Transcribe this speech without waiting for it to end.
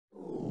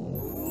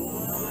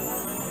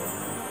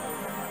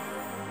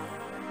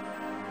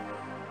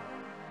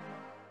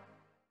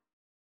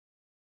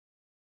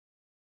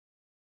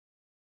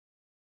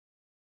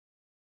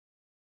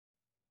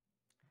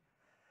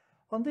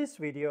On this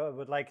video, I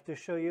would like to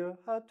show you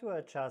how to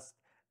adjust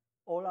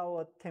all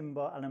our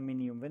timber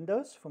aluminium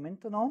windows from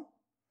Internorm.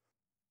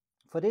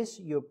 For this,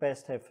 you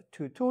best have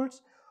two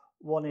tools.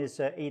 One is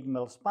an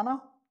 8mm spanner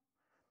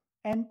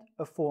and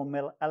a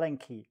 4mm Allen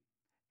key.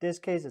 In this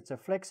case, it's a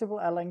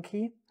flexible Allen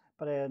key,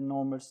 but a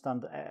normal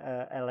standard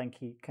Allen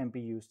key can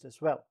be used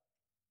as well.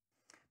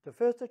 The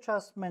first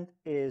adjustment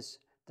is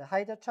the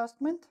height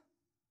adjustment.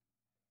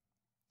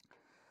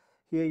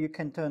 Here you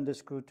can turn the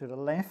screw to the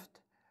left.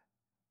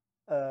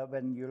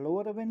 When you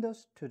lower the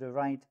windows, to the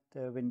right,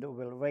 the window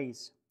will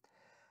raise.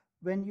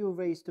 When you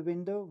raise the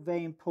window,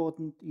 very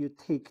important, you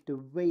take the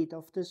weight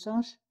of the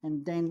sash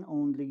and then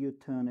only you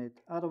turn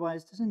it.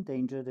 Otherwise, there's in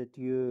danger that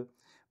you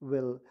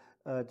will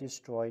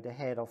destroy the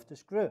head of the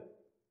screw.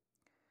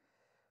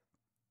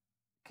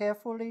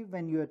 Carefully,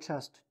 when you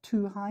adjust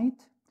too high,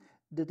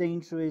 the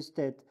danger is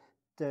that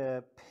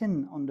the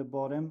pin on the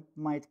bottom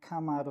might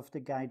come out of the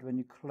guide when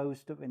you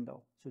close the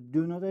window. So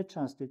do not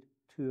adjust it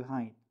too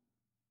high.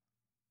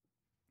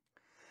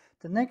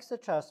 The next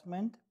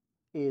adjustment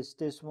is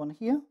this one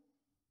here,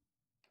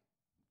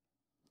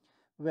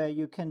 where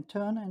you can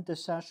turn and the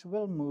sash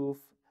will move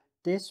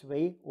this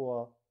way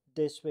or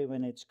this way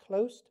when it's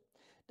closed.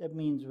 That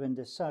means when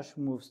the sash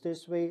moves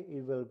this way,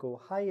 it will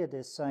go higher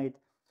this side,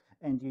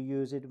 and you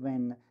use it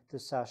when the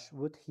sash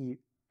would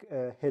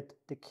hit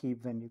the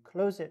keep when you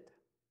close it.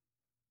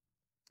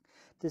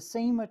 The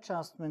same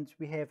adjustments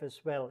we have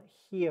as well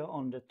here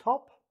on the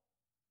top.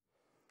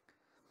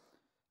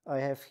 I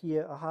have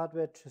here a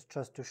hardware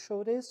just to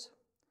show this.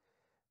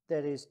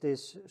 That is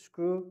this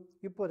screw.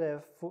 You put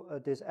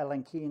this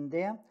Allen key in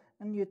there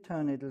and you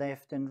turn it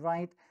left and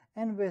right,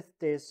 and with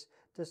this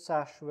the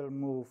sash will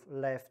move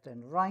left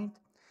and right.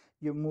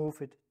 You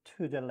move it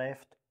to the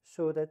left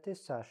so that the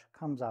sash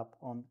comes up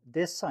on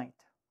this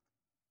side.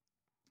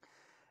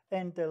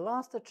 And the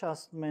last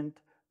adjustment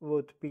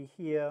would be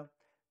here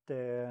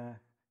the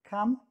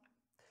cam.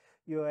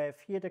 You have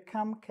here the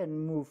cam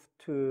can move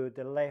to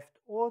the left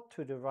or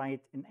to the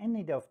right in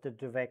any of the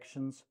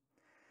directions.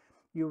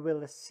 You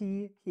will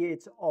see here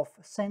it's off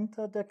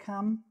center, the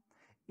cam.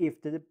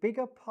 If the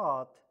bigger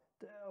part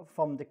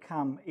from the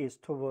cam is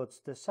towards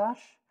the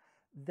sash,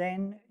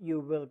 then you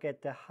will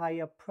get the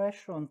higher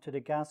pressure onto the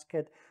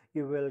gasket.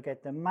 You will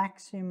get the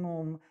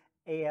maximum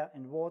air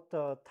and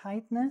water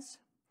tightness,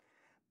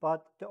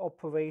 but the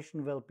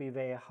operation will be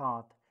very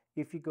hard.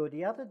 If you go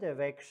the other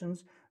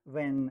directions,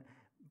 when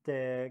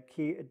the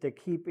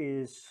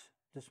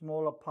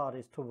smaller part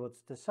is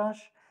towards the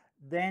sash,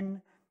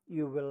 then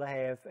you will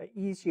have an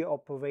easier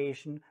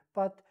operation,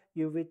 but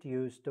you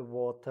reduce the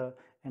water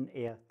and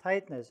air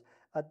tightness.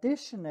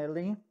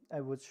 Additionally,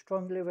 I would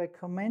strongly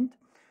recommend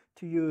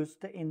to use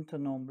the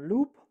Internorm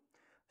loop,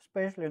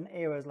 especially in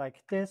areas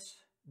like this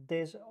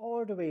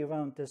all the way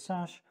around the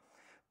sash,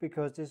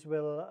 because this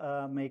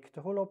will make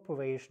the whole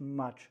operation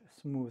much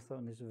smoother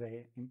and is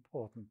very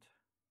important.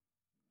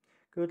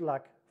 Good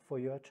luck for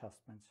your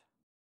adjustments.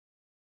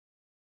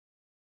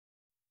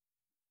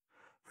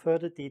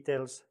 Further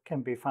details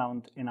can be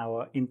found in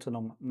our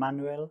Internorm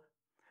manual,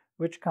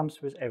 which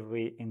comes with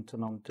every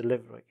Internorm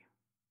delivery.